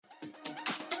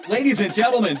Ladies and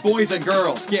gentlemen, boys and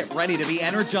girls, get ready to be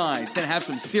energized and have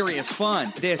some serious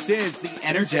fun. This is the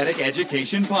Energetic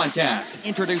Education Podcast.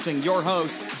 Introducing your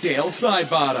host, Dale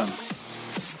Sidebottom.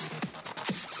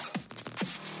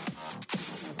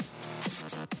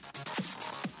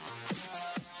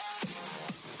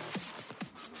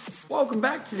 Welcome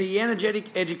back to the Energetic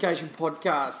Education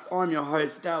Podcast. I'm your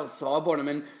host, Dale Sidebottom,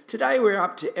 and today we're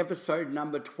up to episode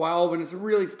number 12, and it's a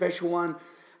really special one.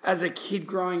 As a kid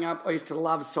growing up, I used to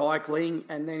love cycling,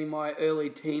 and then in my early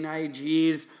teenage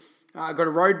years, I got a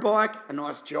road bike, a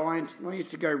nice Giant, and I used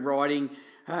to go riding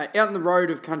out on the road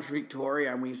of country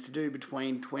Victoria, and we used to do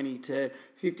between 20 to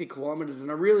 50 kilometres, and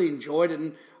I really enjoyed it,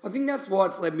 and I think that's why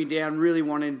it's led me down really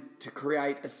wanting to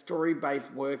create a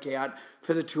story-based workout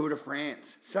for the Tour de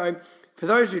France. So, for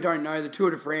those who don't know, the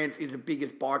Tour de France is the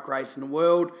biggest bike race in the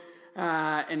world,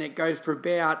 and it goes for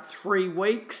about 3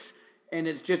 weeks, and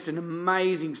it's just an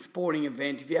amazing sporting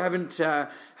event. If you haven't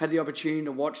had the opportunity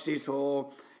to watch this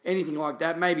or anything like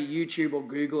that, maybe YouTube or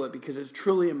Google it because it's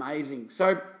truly amazing.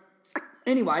 So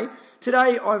anyway,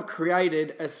 today I've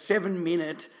created a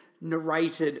 7-minute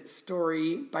narrated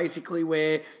story, basically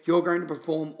where you're going to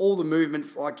perform all the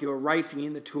movements like you're racing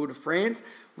in the Tour de France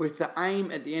with the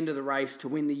aim at the end of the race to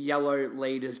win the yellow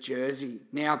leader's jersey.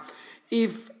 Now,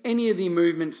 if any of the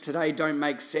movements today don't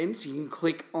make sense, you can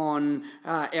click on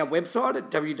our website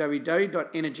at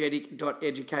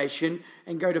www.energetic.education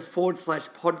and go to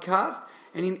 /podcast.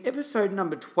 And in episode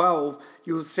number 12,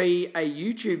 you'll see a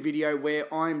YouTube video where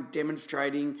I'm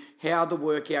demonstrating how the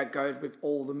workout goes with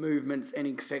all the movements and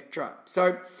etc.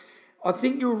 So I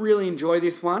think you'll really enjoy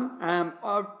this one. I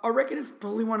reckon it's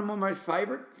probably one of my most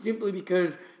favourite, simply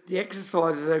because the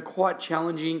exercises are quite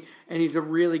challenging and is a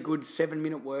really good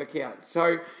 7-minute workout.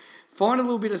 So find a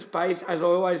little bit of space, as I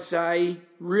always say,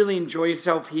 really enjoy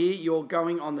yourself here. You're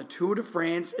going on the Tour de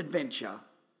France adventure.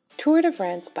 Tour de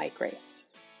France bike race.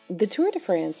 The Tour de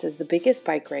France is the biggest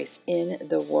bike race in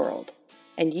the world,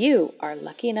 and you are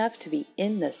lucky enough to be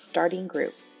in the starting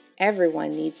group.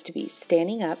 Everyone needs to be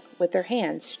standing up with their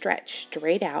hands stretched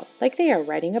straight out like they are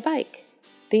riding a bike.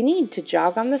 They need to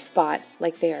jog on the spot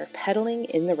like they are pedaling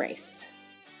in the race.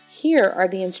 Here are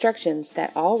the instructions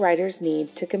that all riders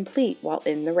need to complete while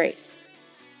in the race.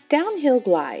 Downhill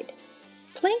glide.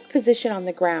 Plank position on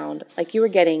the ground like you are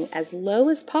getting as low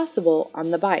as possible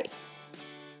on the bike.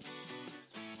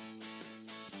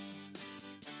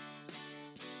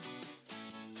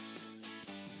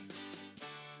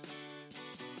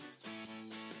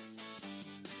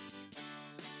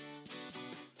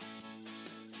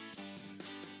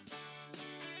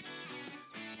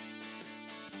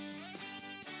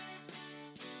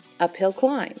 Uphill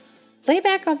climb. Lay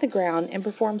back on the ground and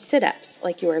perform sit-ups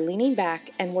like you are leaning back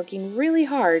and working really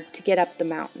hard to get up the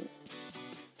mountain.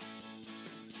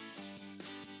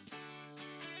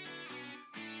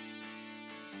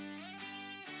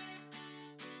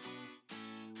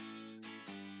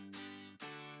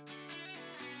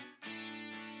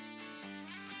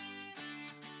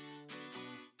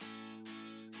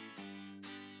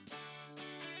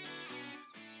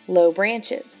 Low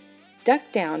branches.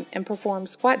 Duck down and perform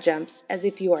squat jumps as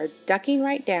if you are ducking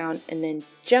right down and then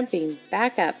jumping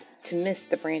back up to miss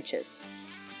the branches.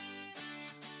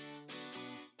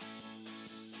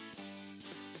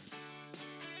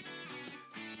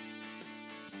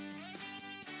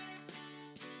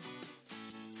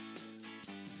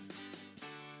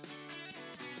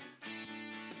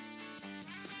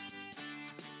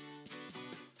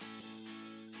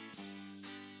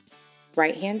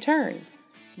 Right hand turn.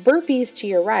 Burpees to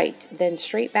your right, then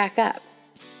straight back up.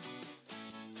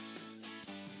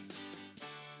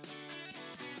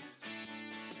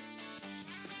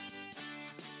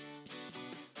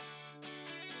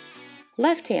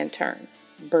 Left hand turn.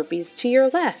 Burpees to your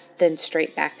left, then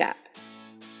straight back up.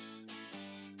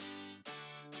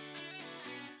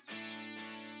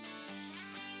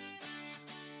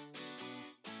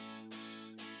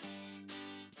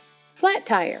 Flat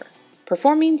tire.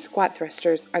 Performing squat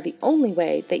thrusters are the only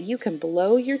way that you can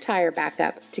blow your tire back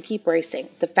up to keep racing.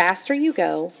 The faster you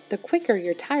go, the quicker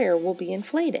your tire will be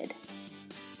inflated.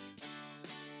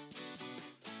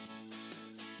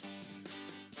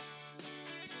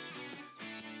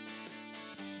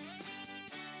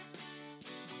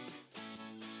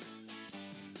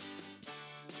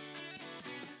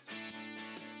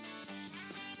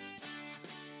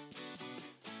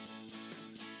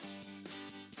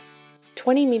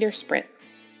 "20-meter sprint.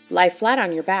 Lie flat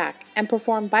on your back and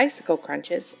perform bicycle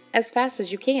crunches as fast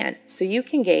as you can so you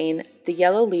can gain the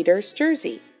yellow leader's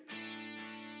jersey.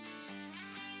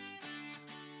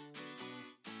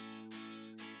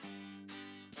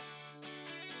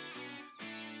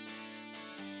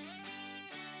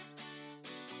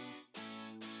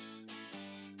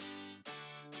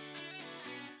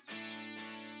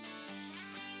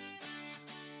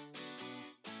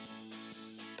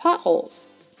 potholes.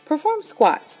 Perform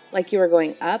squats like you are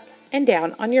going up and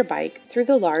down on your bike through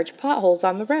the large potholes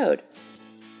on the road.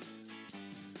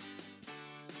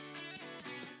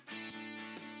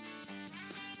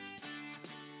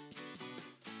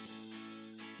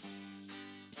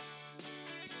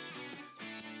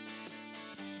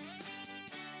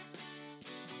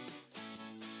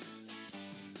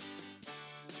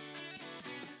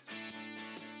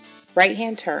 Right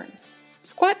hand turn.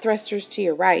 Squat thrusters to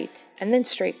your right and then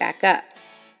straight back up.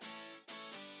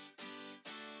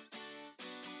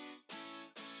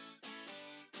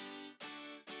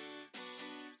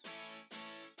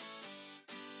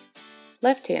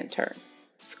 Left hand turn.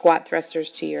 Squat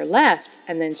thrusters to your left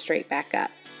and then straight back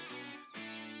up.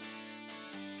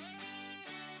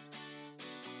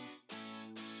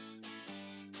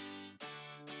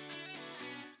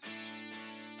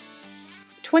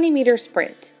 "20-meter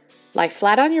sprint. Lie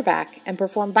flat on your back and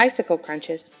perform bicycle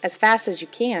crunches as fast as you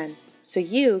can so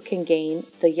you can gain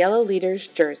the Yellow Leaders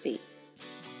jersey.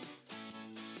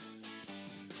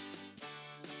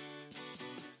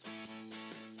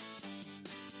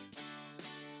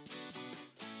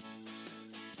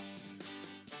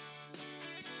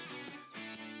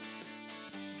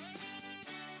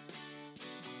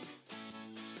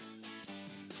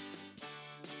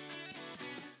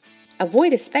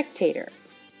 Avoid a spectator.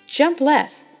 Jump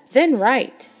left, then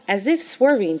right, as if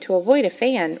swerving to avoid a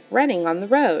fan running on the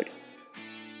road.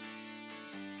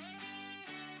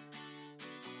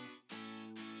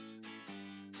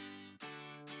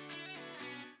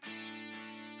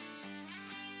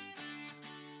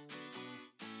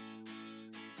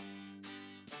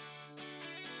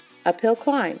 Uphill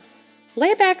climb.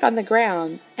 Lay back on the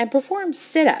ground and perform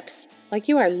sit-ups like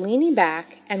you are leaning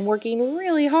back and working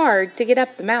really hard to get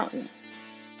up the mountain.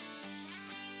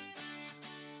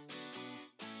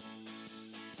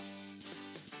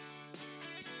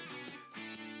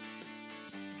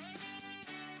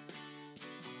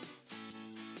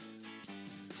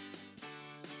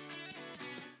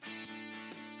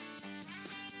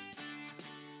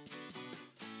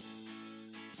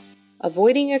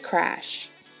 Avoiding a crash.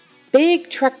 Big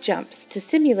truck jumps to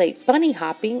simulate bunny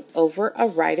hopping over a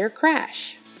rider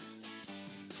crash.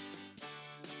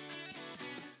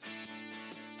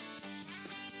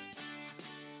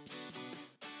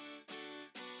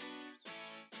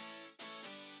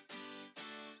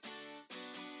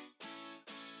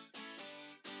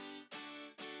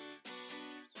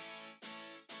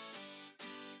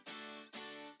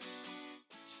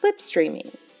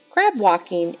 Slipstreaming. Crab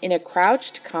walking in a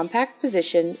crouched, compact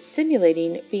position,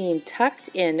 simulating being tucked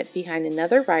in behind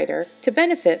another rider to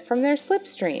benefit from their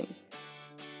slipstream.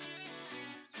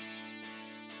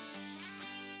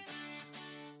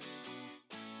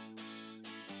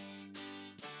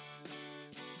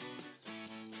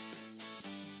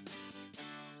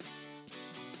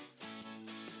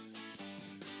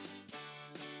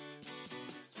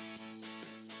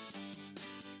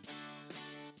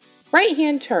 Right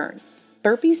hand turn.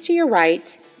 Burpees to your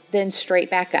right, then straight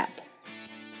back up.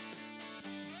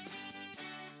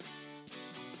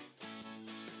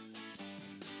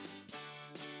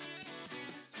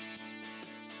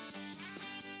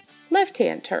 Left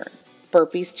hand turn.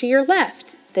 Burpees to your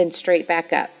left, then straight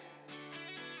back up.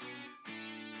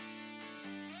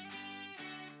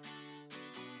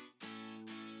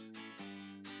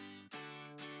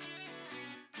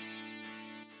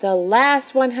 The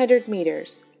last 100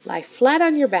 meters. Lie flat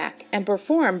on your back and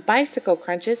perform bicycle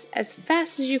crunches as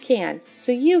fast as you can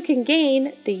so you can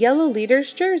gain the Yellow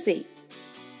Leaders jersey.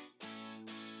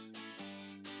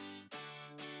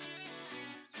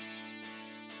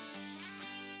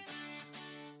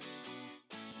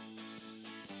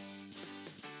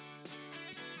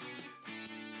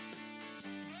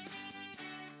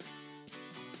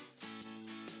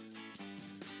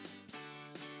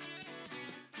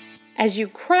 As you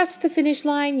cross the finish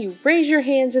line, you raise your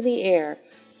hands in the air.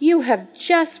 You have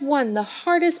just won the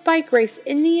hardest bike race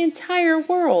in the entire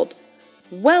world.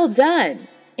 Well done!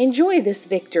 Enjoy this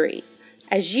victory,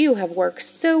 as you have worked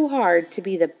so hard to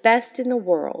be the best in the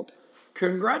world.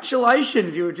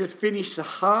 Congratulations, you have just finished the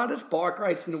hardest bike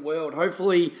race in the world.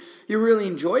 Hopefully you really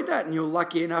enjoyed that and you're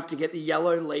lucky enough to get the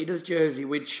Yellow Leaders jersey,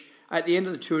 which at the end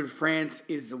of the Tour de France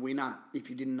is the winner, if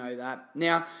you didn't know that.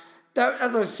 Now,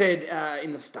 as I said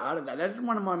in the start of that, that's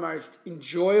one of my most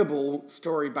enjoyable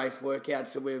story-based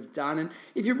workouts that we've done. And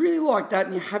if you really like that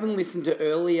and you haven't listened to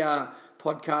earlier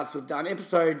podcasts we've done,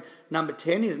 episode number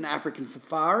 10 is an African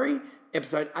safari.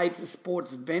 Episode 8 is a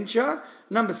sports adventure.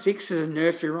 Number 6 is a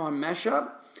nursery rhyme mashup.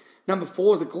 Number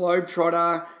 4 is a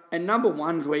globetrotter. and number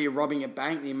one's where you're robbing a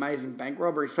bank, the amazing bank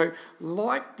robbery. So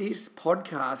like this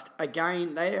podcast,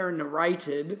 again, they are a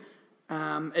narrated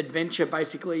adventure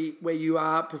basically where you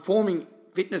are performing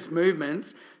fitness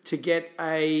movements to get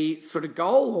a sort of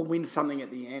goal or win something at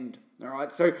the end. All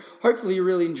right, so hopefully you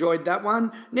really enjoyed that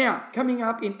one. Now, coming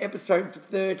up in episode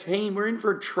 13, we're in for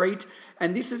a treat,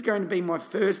 and this is going to be my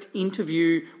first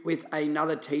interview with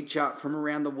another teacher from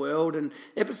around the world. And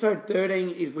episode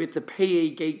 13 is with the PE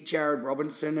geek, Jared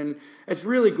Robinson, and it's a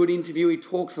really good interview. He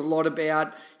talks a lot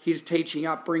about his teaching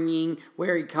upbringing,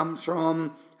 where he comes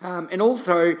from, and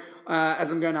also,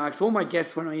 as I'm going to ask all my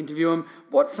guests when I interview them,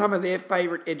 what some of their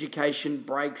favourite education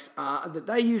breaks are that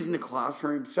they use in the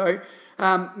classroom. So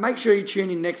make sure you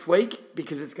tune in next week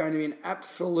because it's going to be an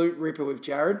absolute ripper with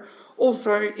Jared.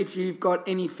 Also, if you've got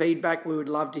any feedback, we would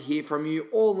love to hear from you,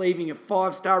 or leaving a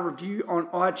 5-star review on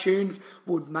iTunes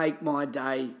would make my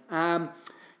day.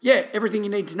 Everything you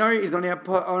need to know is on our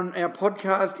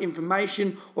podcast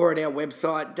information or at our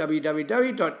website,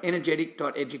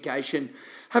 www.energetic.education.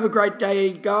 Have a great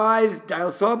day, guys. Dale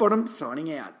Sidebottom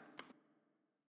signing out.